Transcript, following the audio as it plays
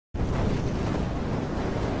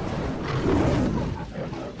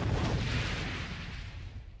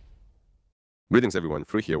Greetings everyone,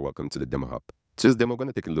 Free here, welcome to the Demo Hub. Today's demo, we're going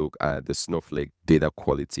to take a look at the Snowflake data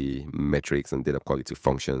quality metrics and data quality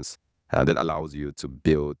functions that allows you to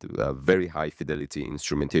build very high fidelity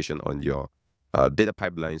instrumentation on your data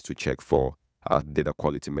pipelines to check for data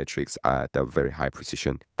quality metrics at a very high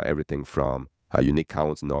precision. Everything from unique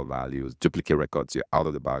counts, null values, duplicate records, your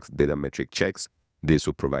out-of-the-box data metric checks. This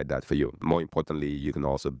will provide that for you. More importantly, you can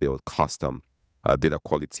also build custom data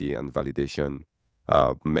quality and validation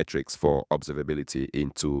metrics for observability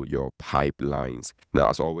into your pipelines. Now,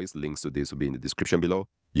 as always, links to this will be in the description below.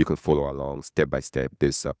 You can follow along step by step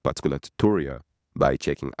this particular tutorial by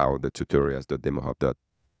checking out the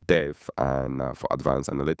tutorials.DemoHub.dev. And for advanced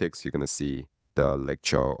analytics, you're going to see the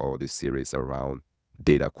lecture or the series around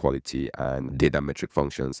data quality and data metric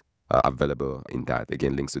functions available in that.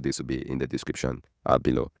 Again, links to this will be in the description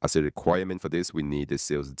below. As a requirement for this, we need the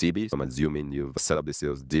sales DB. So I'm assuming you've set up the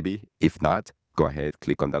sales DB. If not, go ahead,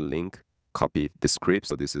 click on that link, copy the script.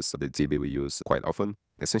 So this is the DB we use quite often.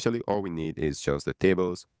 Essentially, all we need is just the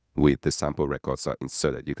tables with the sample records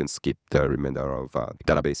inserted. You can skip the remainder of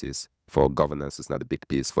databases. For governance, it's not a big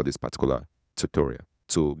piece for this particular tutorial.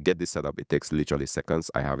 To get this set up, it takes literally seconds.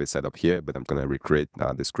 I have it set up here, but I'm going to recreate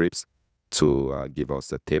the scripts to give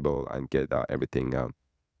us a table and get everything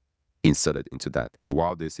inserted into that.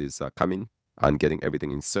 While this is coming and getting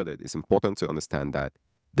everything inserted, it's important to understand that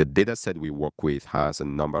the data set we work with has a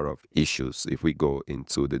number of issues. If we go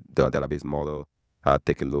into the database model,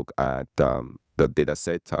 take a look at the data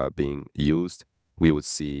set being used, we would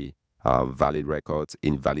see valid records,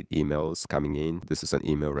 invalid emails coming in. This is an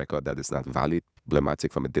email record that is not valid,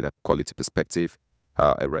 problematic from a data quality perspective.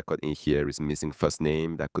 A record in here is missing first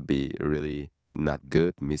name. That could be really not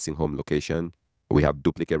good. Missing home location. We have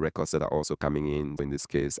duplicate records that are also coming in. In this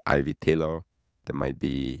case, Ivy Taylor. There might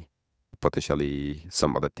be potentially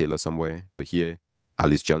some other Taylor somewhere. But here,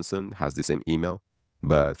 Alice Johnson has the same email,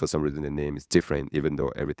 but for some reason the name is different, even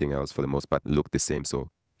though everything else for the most part look the same. So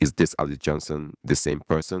is this Alice Johnson the same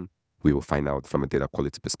person? We will find out from a data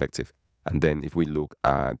quality perspective. And then if we look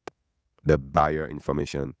at the buyer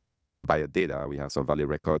information, buyer data, we have some valid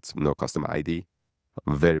records, no customer ID.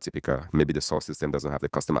 Very typical. Maybe the source system doesn't have the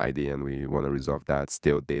customer ID and we want to resolve that.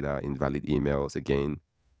 Still data, invalid emails again.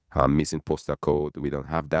 Missing postal code, we don't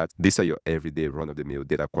have that. These are your everyday run-of-the-mill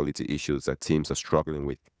data quality issues that teams are struggling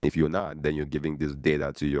with. If you're not, then you're giving this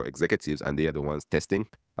data to your executives and they are the ones testing.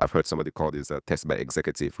 I've heard somebody call this a test by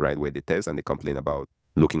executive, right? Where they test and they complain about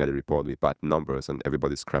looking at the report with bad numbers and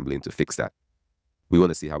everybody's scrambling to fix that. We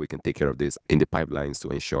want to see how we can take care of this in the pipelines to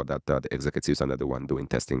ensure that the executives are not the one doing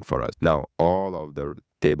testing for us. Now, all of the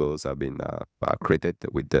tables have been created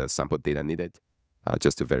with the sample data needed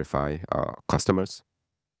just to verify customers.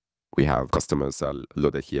 We have customers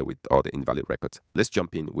loaded here with all the invalid records. Let's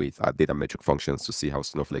jump in with data metric functions to see how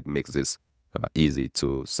Snowflake makes this easy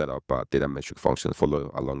to set up data metric functions.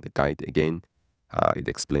 Follow along the guide again. It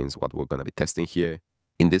explains what we're going to be testing here.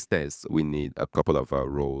 In this test, we need a couple of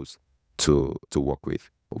rows to work with.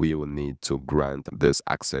 We will need to grant this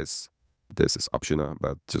access. This is optional,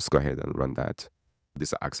 but just go ahead and run that.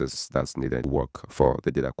 This access that's needed to work for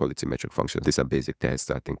the data quality metric function. These are basic tests.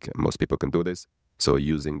 I think most people can do this. So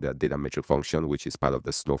using the data metric function, which is part of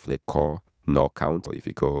the Snowflake core, null count. If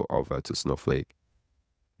you go over to Snowflake,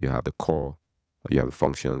 you have the core, you have the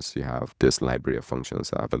functions, you have this library of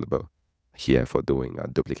functions available here for doing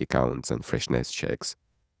duplicate counts and freshness checks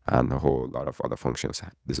and a whole lot of other functions.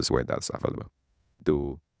 This is where that's available.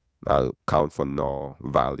 Do count for null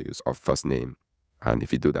values of first name. And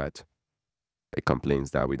if you do that, it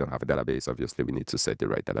complains that we don't have a database. Obviously, we need to set the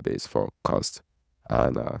right database for cost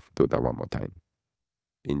and do that one more time.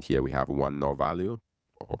 In here, we have one null value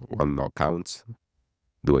or one null count.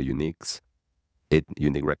 Do a uniques, 8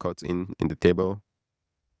 unique records in the table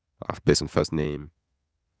based on first name.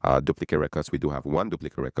 Duplicate records, we do have one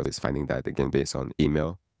duplicate record. Is finding that again based on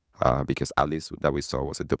email because Alice that we saw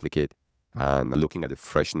was a duplicate. And looking at the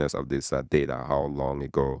freshness of this data, how long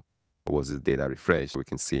ago was this data refreshed? We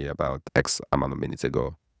can see about X amount of minutes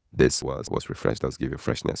ago this was refreshed. Let's give you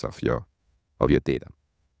freshness of your data.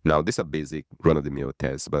 Now, these are basic run-of-the-mill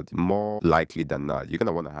tests, but more likely than not, you're going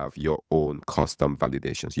to want to have your own custom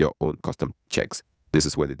validations, your own custom checks. This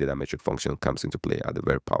is where the data metric function comes into play at a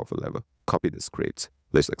very powerful level. Copy the script.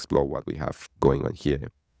 Let's explore what we have going on here.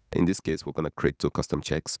 In this case, we're going to create 2 custom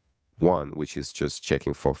checks. One, which is just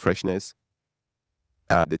checking for freshness.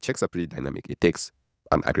 The checks are pretty dynamic. It takes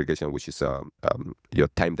an aggregation, which is your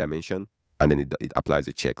time dimension, and then it applies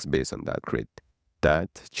the checks based on that. Create that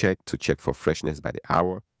check to check for freshness by the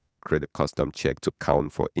hour. Create a custom check to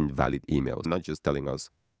count for invalid emails, not just telling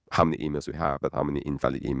us how many emails we have, but how many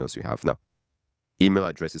invalid emails we have. Now, email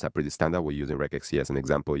addresses are pretty standard. We're using regex here as an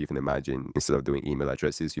example. You can imagine instead of doing email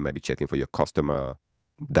addresses, you might be checking for your customer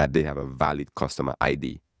that they have a valid customer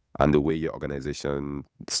ID. And the way your organization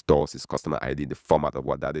stores its customer ID, the format of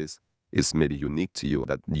what that is maybe unique to you.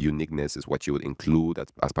 That uniqueness is what you would include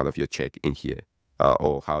as part of your check in here.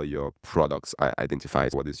 Or how your products are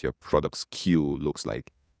identified, what is your product's queue looks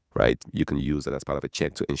like, right? You can use it as part of a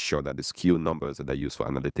check to ensure that the SKU numbers that are used for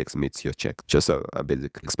analytics meets your check. Just a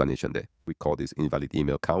basic explanation there. We call this invalid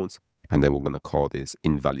email counts, and then we're going to call this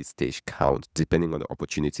invalid stage count. Depending on the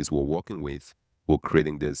opportunities we're working with, we're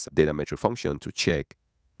creating this data metric function to check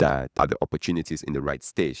that are the opportunities in the right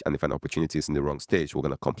stage. And if an opportunity is in the wrong stage, we're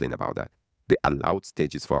going to complain about that. The allowed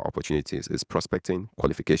stages for our opportunities is prospecting,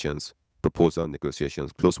 qualifications, proposal,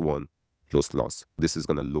 negotiations, close won, close loss. This is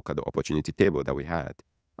going to look at the opportunity table that we had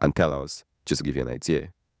and tell us, just to give you an idea,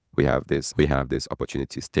 we have this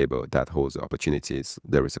opportunities table that holds the opportunities.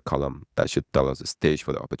 There is a column that should tell us the stage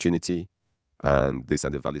for the opportunity, and these are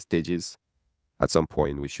the valid stages. At some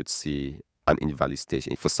point, we should see an invalid stage.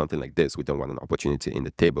 For something like this, we don't want an opportunity in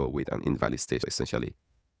the table with an invalid stage, essentially.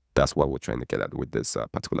 That's what we're trying to get at with this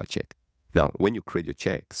particular check. Now, when you create your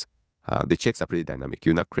checks, the checks are pretty dynamic.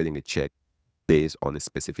 You're not creating a check based on a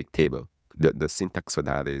specific table. The syntax for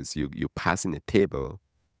that is you pass in a table,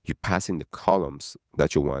 you pass in the columns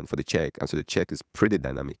that you want for the check, and so the check is pretty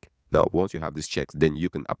dynamic. Now, once you have these checks, then you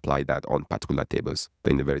can apply that on particular tables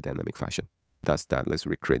in a very dynamic fashion. That's that. Let's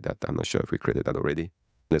recreate that. I'm not sure if we created that already.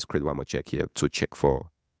 Let's create one more check here to check for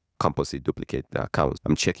composite duplicate counts.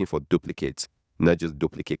 I'm checking for duplicates, not just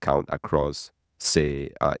duplicate count across,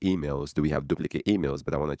 say, emails. Do we have duplicate emails?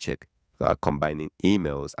 But I want to check combining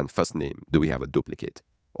emails and first name. Do we have a duplicate?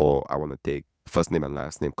 Or I want to take first name and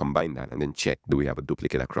last name, combine that, and then check, do we have a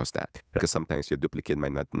duplicate across that? Because sometimes your duplicate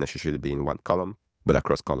might not necessarily be in one column, but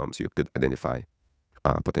across columns, you could identify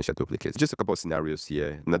potential duplicates. Just a couple of scenarios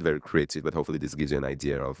here, not very creative, but hopefully this gives you an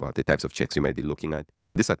idea of the types of checks you might be looking at.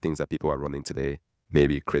 These are things that people are running today,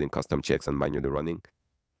 maybe creating custom checks and manually running.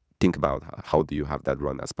 Think about how do you have that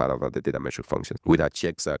run as part of the data metric function. With our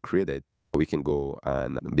checks created, we can go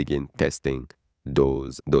and begin testing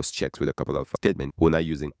those checks with a couple of statements. We're not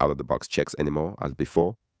using out-of-the-box checks anymore as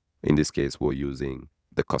before. In this case, we're using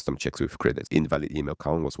the custom checks we've created. Invalid email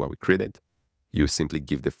count was what we created. You simply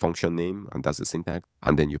give the function name, and that's the syntax,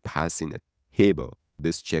 and then you pass in a table.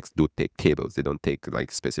 These checks do take tables. They don't take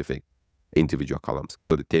like specific individual columns.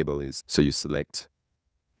 So the table is, so you select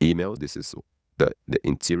email. This is the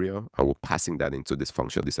interior, and we're passing that into this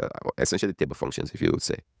function. These are essentially table functions, if you would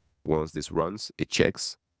say. Once this runs, it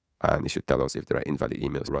checks, and it should tell us if there are invalid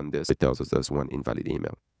emails. Run this, it tells us there's one invalid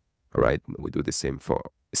email. All right, we do the same for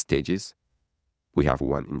stages. We have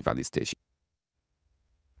one invalid stage.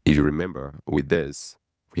 If you remember, with this,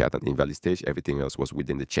 we had an invalid stage. Everything else was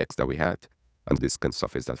within the checks that we had, and this can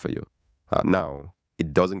surface that for you. Now,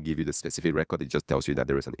 it doesn't give you the specific record. It just tells you that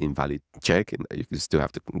there is an invalid check, and you still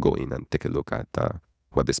have to go in and take a look at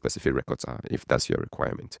what the specific records are, if that's your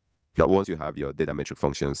requirement. Now, once you have your data metric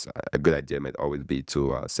functions, a good idea might always be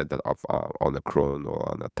to set that up on a cron or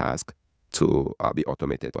on a task to be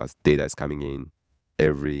automated. As data is coming in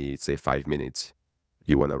every, say, 5 minutes,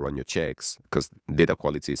 you want to run your checks, because data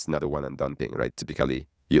quality is not a one and done thing, right? Typically,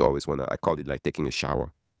 you always want to, I call it like taking a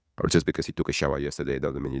shower. Or just because you took a shower yesterday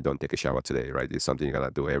doesn't mean you don't take a shower today, right? It's something you got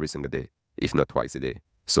to do every single day, if not twice a day.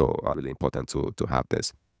 So really important to have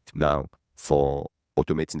this. Now, for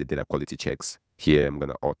automating the data quality checks, here I'm going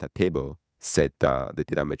to alter table, set the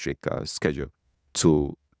data metric schedule.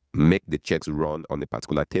 To make the checks run on a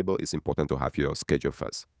particular table, it's important to have your schedule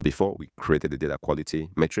first. Before we created the data quality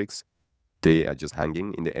metrics, they are just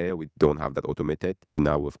hanging in the air. We don't have that automated.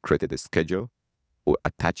 Now we've created a schedule. We're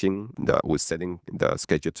setting the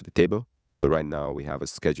schedule to the table. So right now we have a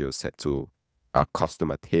schedule set to our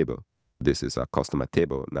customer table. This is our customer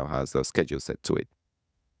table, now has a schedule set to it.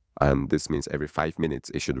 And this means every 5 minutes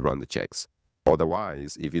it should run the checks.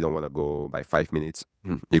 Otherwise, if you don't want to go by 5 minutes,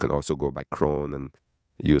 you can also go by cron and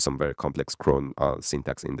use some very complex cron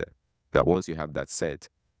syntax in there. Now, once you have that set,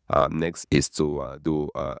 next is to do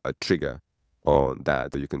a trigger on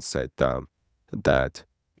that. You can set that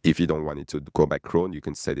if you don't want it to go by cron, you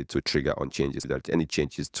can set it to trigger on changes. If there are any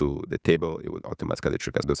changes to the table, it will automatically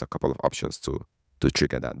trigger. There's a couple of options to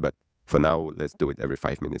trigger that. But for now, let's do it every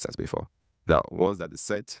 5 minutes as before. Now, once that is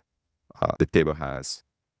set, the table has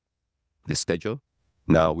the schedule.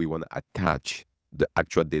 Now we want to attach the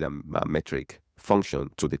actual data metric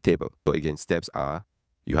function to the table. So again, steps are,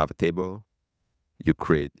 you have a table, you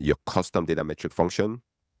create your custom data metric function,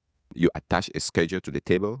 you attach a schedule to the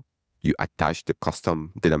table, you attach the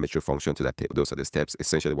custom data metric function to that table. Those are the steps.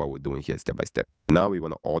 Essentially what we're doing here step by step. Now we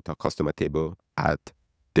want to alter customer table add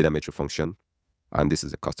data metric function. And this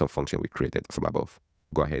is a custom function we created from above.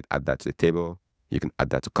 Go ahead, add that to the table. You can add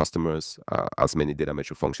that to customers, as many data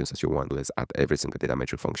metric functions as you want. Let's add every single data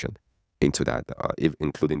metric function into that,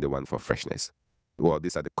 including the one for freshness. Well,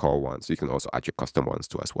 these are the core ones. You can also add your custom ones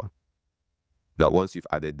too as well. Now, once you've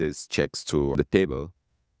added these checks to the table,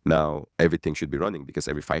 now everything should be running because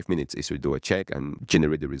every 5 minutes it should do a check and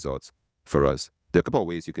generate the results for us. There are a couple of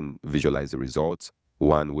ways you can visualize the results.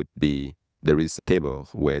 One would be there is a table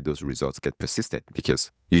where those results get persisted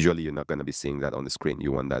because usually you're not going to be seeing that on the screen.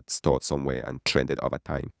 You want that stored somewhere and trended over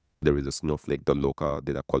time. There is a Snowflake.local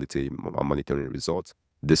data quality monitoring results.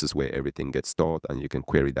 This is where everything gets stored and you can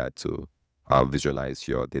query that to visualize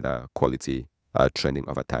your data quality trending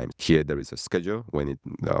over time. Here there is a schedule when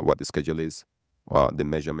what the schedule is, the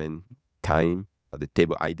measurement time, the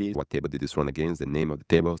table ID, what table did this run against, the name of the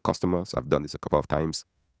table, customers. I've done this a couple of times.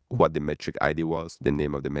 What the metric ID was, the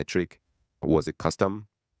name of the metric. Was it custom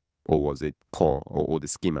or was it core or the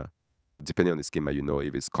schema? Depending on the schema, you know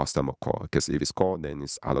if it's custom or core. Because if it's core, then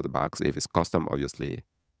it's out of the box. If it's custom, obviously,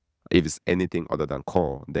 if it's anything other than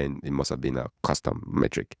core, then it must have been a custom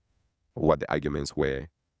metric. What the arguments were,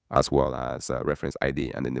 as well as reference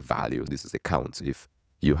ID and then the value. This is the count. If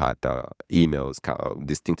you had emails,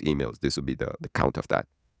 distinct emails, this would be the count of that.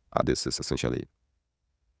 This is essentially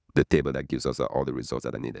the table that gives us all the results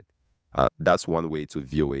that are needed. That's one way to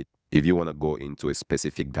view it. If you want to go into a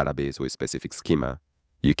specific database or a specific schema,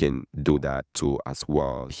 you can do that too as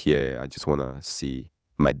well. Here, I just want to see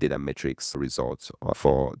my data metrics results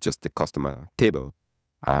for just the customer table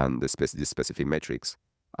and the specific metrics.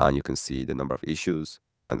 And you can see the number of issues,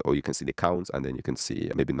 or you can see the counts, and then you can see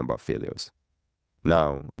maybe number of failures.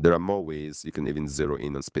 Now, there are more ways you can even zero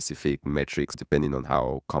in on specific metrics depending on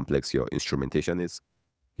how complex your instrumentation is.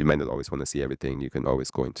 You might not always want to see everything. You can always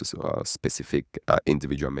go into specific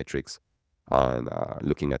individual metrics and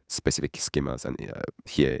looking at specific schemas. And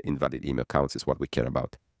here, invalid email counts is what we care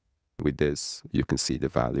about. With this, you can see the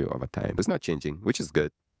value over time. It's not changing, which is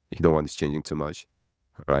good. You don't want it changing too much,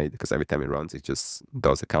 right? Because every time it runs, it just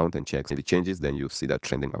does a count and checks. If it changes, then you'll see that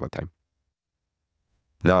trending over time.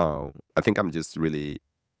 Now, I think I'm just really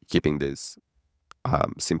keeping this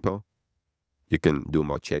simple. You can do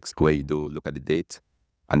more checks where you do look at the date,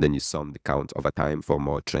 and then you sum the count over time for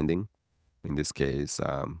more trending. In this case,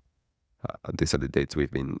 these are the dates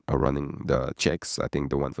we've been running the checks. I think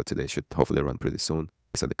the one for today should hopefully run pretty soon.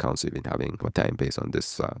 These are the counts we've been having over time based on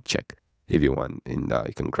this check. If you want,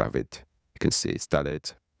 you can grab it. You can see it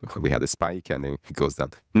started. We had a spike and then it goes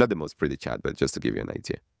down. Not the most pretty chart, but just to give you an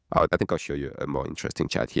idea. I think I'll show you a more interesting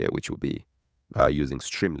chart here, which will be using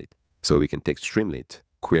Streamlit. So we can take Streamlit,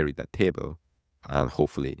 query that table, and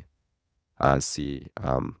hopefully see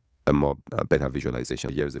a better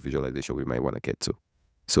visualization. Here's the visualization we might want to get to.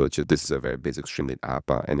 So this is a very basic Streamlit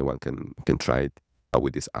app. Anyone can try it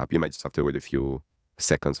with this app. You might just have to wait a few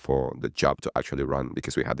seconds for the job to actually run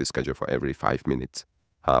because we had this schedule for every 5 minutes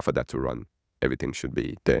for that to run. Everything should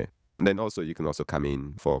be there. And then also you can also come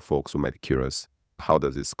in for folks who might be curious. How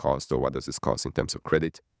does this cost or what does this cost in terms of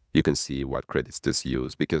credit? You can see what credits this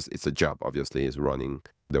use because it's a job, obviously, is running.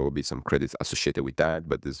 There will be some credits associated with that,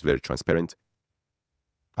 but it's very transparent.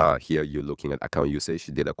 Here you're looking at account usage,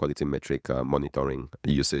 data quality metric, monitoring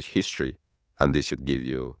usage history. And this should give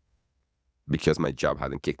you, because my job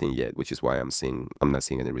hasn't kicked in yet, which is why I'm not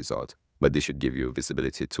seeing any result. But this should give you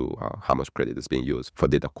visibility to how much credit is being used for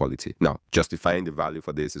data quality. Now, justifying the value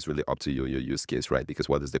for this is really up to you, your use case, right? Because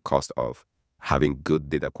what is the cost of having good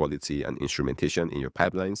data quality and instrumentation in your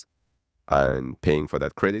pipelines and paying for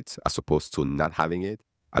that credit as opposed to not having it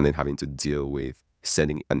and then having to deal with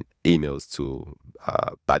sending emails to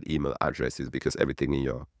bad email addresses because everything in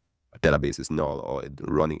your database is null, or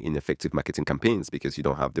running ineffective marketing campaigns because you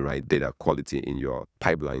don't have the right data quality in your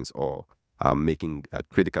pipelines, or making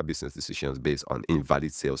critical business decisions based on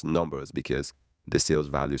invalid sales numbers because the sales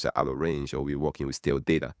values are out of range, or we're working with stale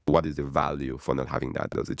data. What is the value for not having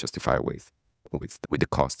that? Does it justify with the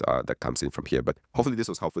cost that comes in from here? But hopefully this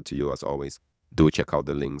was helpful to you. As always, do check out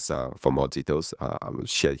the links for more details. I will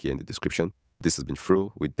share here in the description. This has been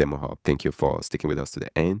Fru with DemoHub. Thank you for sticking with us to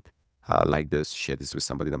the end. Like this, share this with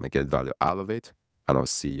somebody that might get value out of it, and I'll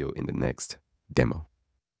see you in the next demo.